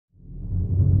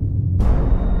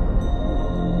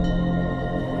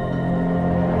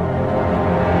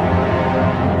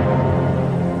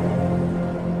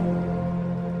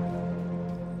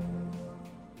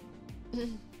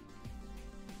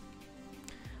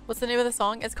What's the name of the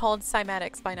song? It's called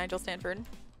Cymatics by Nigel Stanford.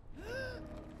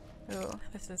 Ooh,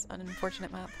 this is an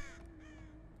unfortunate map.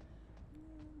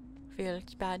 Feel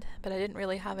bad, but I didn't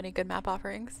really have any good map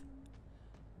offerings.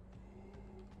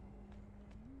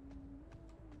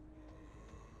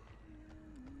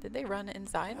 Did they run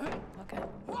inside? Okay.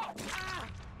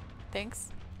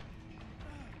 Thanks.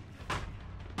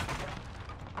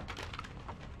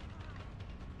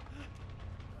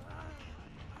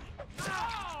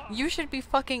 You should be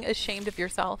fucking ashamed of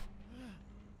yourself.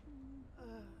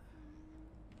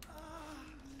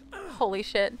 Holy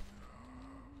shit.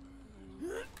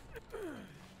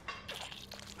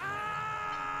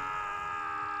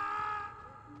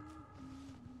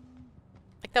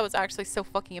 Like, that was actually so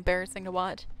fucking embarrassing to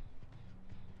watch.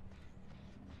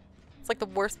 It's like the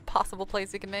worst possible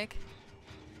place you can make.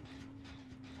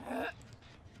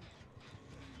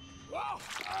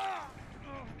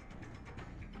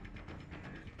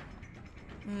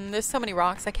 There's so many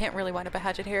rocks, I can't really wind up a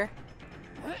hatchet here.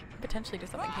 Potentially do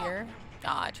something here.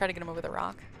 Ah, I try to get him over the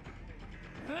rock.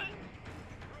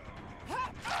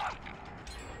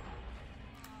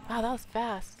 Wow, that was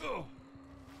fast.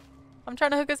 I'm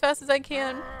trying to hook as fast as I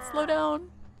can. Slow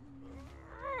down.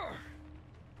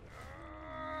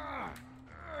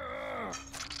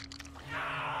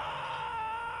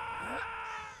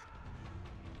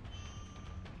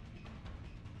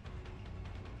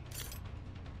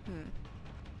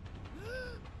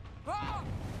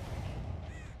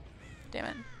 Damn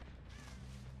it.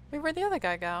 Wait, where'd the other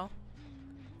guy go?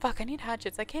 Fuck, I need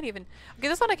hatchets. I can't even... Okay,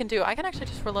 this one I can do. I can actually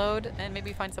just reload and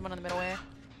maybe find someone on the middle way.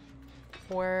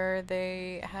 Where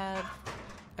they had...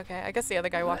 Okay, I guess the other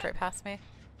guy walked right past me.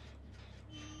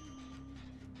 Did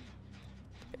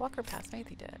he walk right past me? I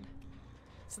think he did.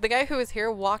 So the guy who was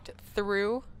here walked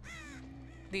through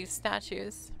these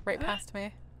statues right past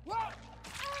me.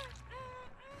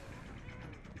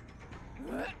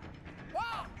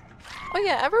 Oh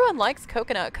yeah, everyone likes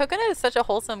Coconut. Coconut is such a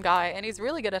wholesome guy, and he's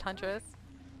really good at Huntress.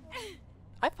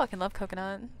 I fucking love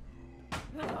Coconut.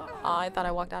 Aw, I thought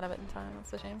I walked out of it in time.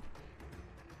 That's a shame.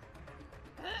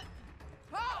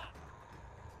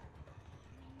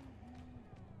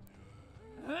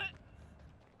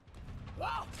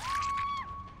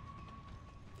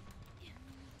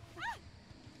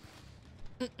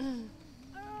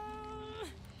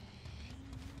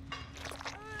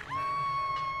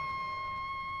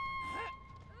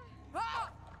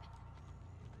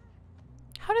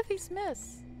 How did these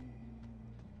miss?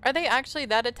 Are they actually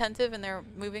that attentive and they're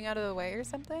moving out of the way or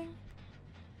something?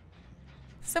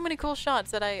 So many cool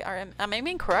shots that I'm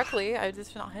aiming correctly, I'm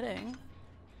just not hitting.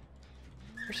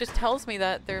 Which just tells me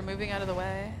that they're moving out of the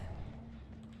way.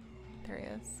 There he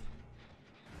is.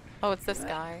 Oh, it's this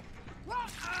guy.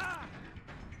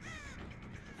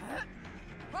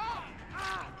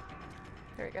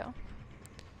 There we go.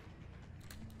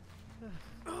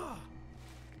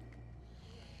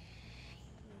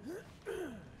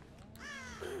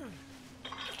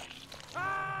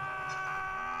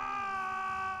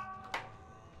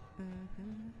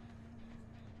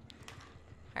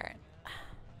 Alright.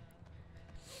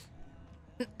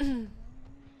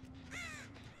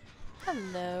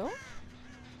 Hello?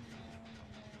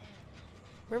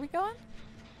 Where are we going?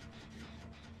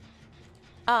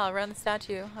 Ah, around the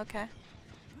statue. Okay.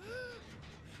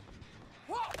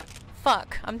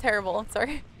 Fuck. I'm terrible. I'm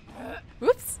sorry.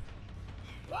 Whoops.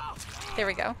 There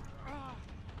we go.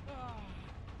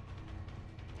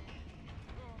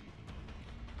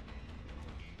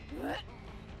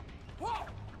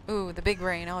 Ooh, the big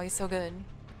rain. Oh, he's so good.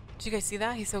 Did you guys see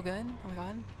that? He's so good. Oh my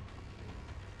god.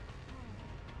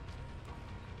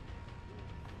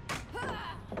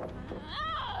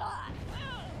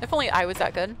 If only I was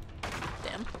that good.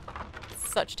 Damn.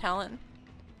 Such talent.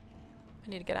 I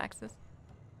need to get axes.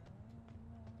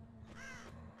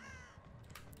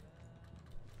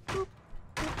 Boop.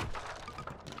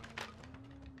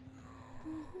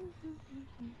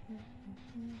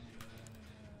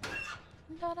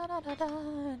 Da da da da da da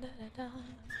da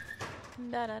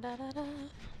da da da da da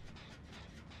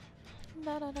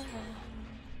da da da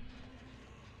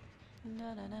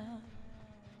da da da.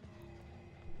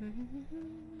 I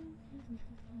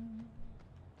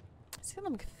see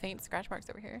them faint scratch marks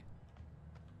over here.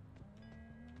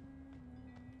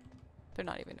 They're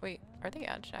not even. Wait, are they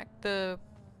ad shack? The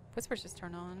whispers just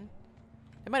turned on.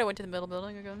 They might have went to the middle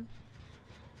building again.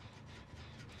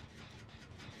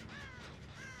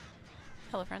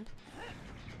 Hello, friend.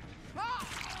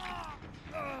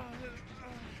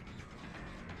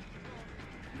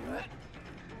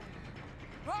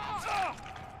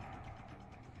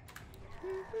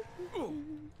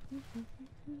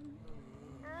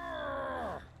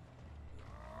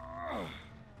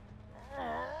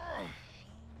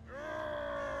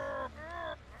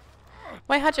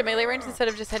 My hatchet melee range, instead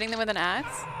of just hitting them with an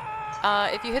axe,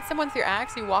 if you hit someone with your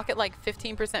axe, you walk at like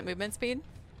 15% movement speed.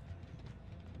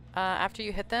 After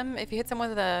you hit them, if you hit someone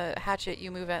with a hatchet,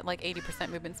 you move at like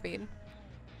 80% movement speed.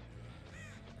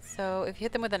 So if you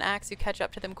hit them with an axe, you catch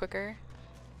up to them quicker.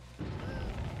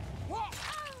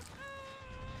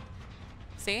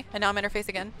 See? And now I'm interface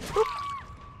again. Boop.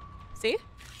 See?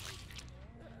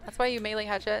 That's why you melee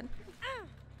hatchet.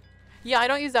 Yeah, I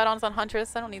don't use add-ons on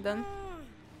Huntress. I don't need them.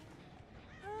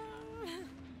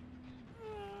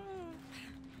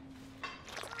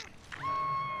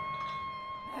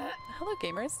 Hello,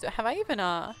 gamers. Have I even,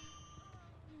 I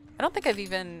don't think I've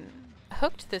even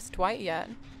hooked this Dwight yet.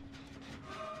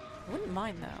 I wouldn't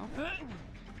mind, though.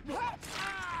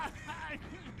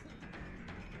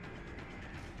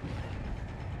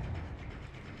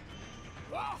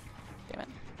 Damn it.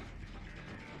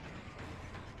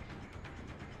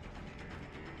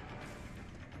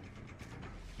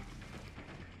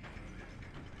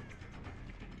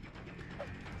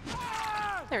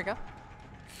 There we go.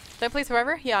 Did I play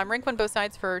Survivor? Yeah, I'm rank 1 both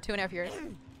sides for 2.5 years.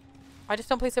 I just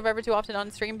don't play Survivor too often on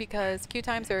stream because queue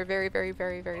times are very, very,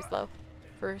 very, very slow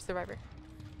for Survivor.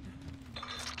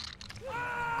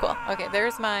 Cool. Okay,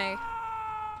 there's my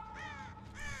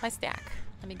stack.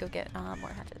 Let me go get more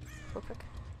hatchets real quick.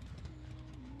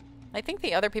 I think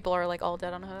the other people are like all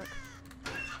dead on hook.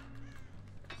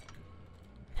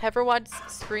 Ever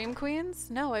watched Scream Queens?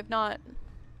 No, I've not.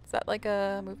 Is that like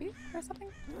a movie or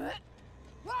something?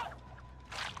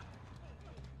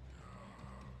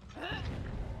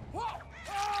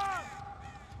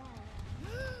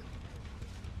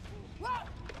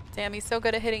 Damn, he's so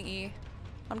good at hitting E.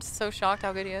 I'm just so shocked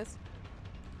how good he is.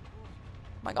 Oh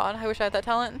my god, I wish I had that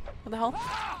talent. What the hell?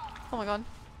 Oh my god.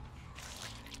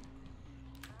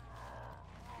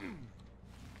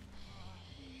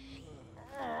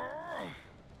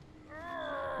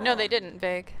 No, they didn't,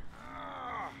 Vague.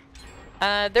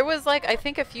 There was like, I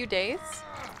think a few days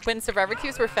when Survivor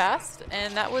queues were fast,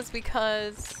 and that was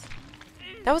because...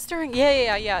 That was during...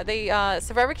 Yeah. They,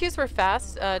 Survivor queues were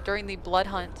fast during the Blood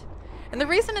Hunt. And the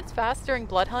reason it's fast during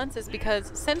Blood Hunts is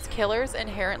because since killers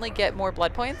inherently get more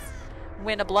blood points,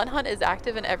 when a Blood Hunt is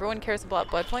active and everyone cares about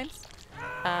blood points,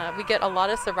 we get a lot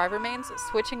of Survivor mains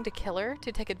switching to killer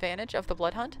to take advantage of the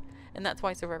Blood Hunt. And that's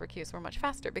why Survivor queues were much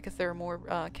faster, because there are more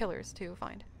killers to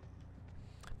find.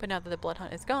 But now that the Blood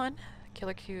Hunt is gone,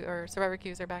 killer queue or Survivor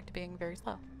queues are back to being very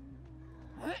slow.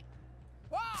 Alright.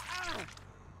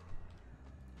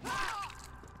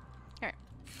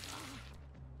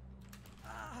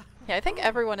 Yeah, I think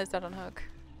everyone is dead on hook.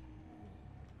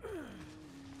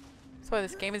 That's why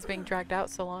this game is being dragged out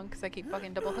so long, because I keep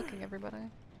fucking double hooking everybody.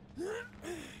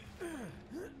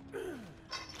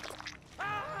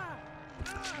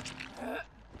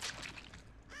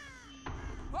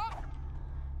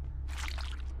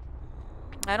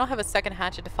 I don't have a second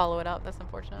hatchet to follow it up. That's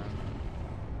unfortunate.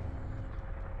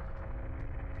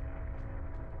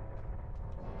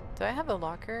 Do I have a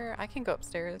locker? I can go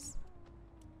upstairs.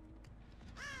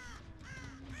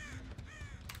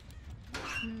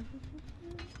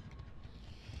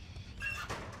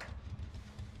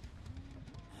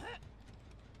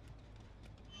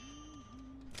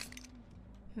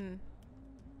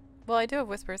 Well, I do have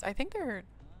whispers. I think they're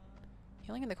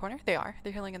healing in the corner. They are.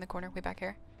 They're healing in the corner way back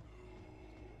here.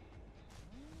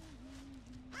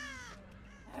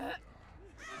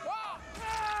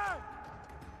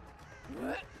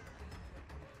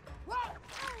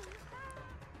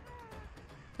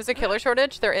 There's a killer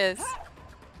shortage? There is.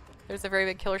 There's a very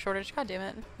big killer shortage. God damn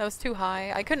it. That was too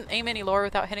high. I couldn't aim any lower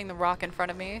without hitting the rock in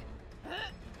front of me.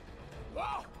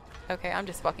 Okay, I'm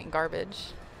just fucking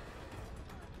garbage.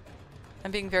 I'm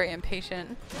being very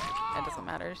impatient. It doesn't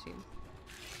matter. She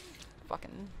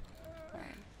fucking...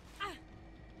 Alright.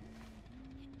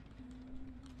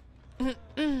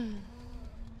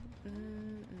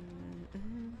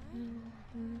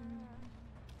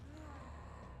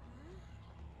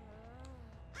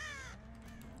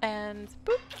 And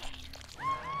boop.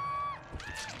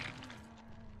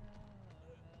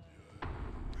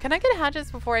 Can I get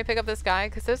hatches before I pick up this guy?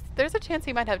 Because there's a chance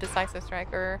he might have decisive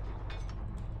strike, or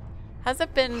has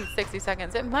it been 60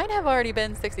 seconds? It might have already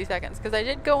been 60 seconds because I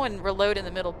did go and reload in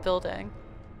the middle building.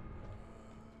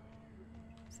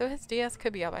 So his DS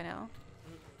could be out by now.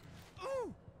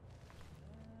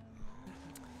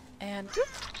 And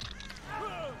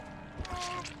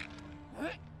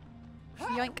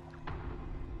yoink.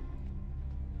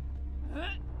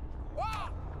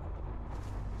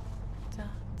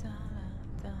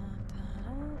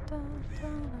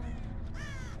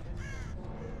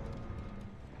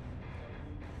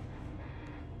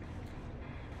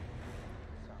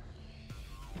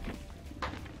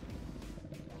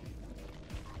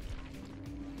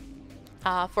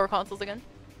 4 consoles again.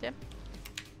 Yeah.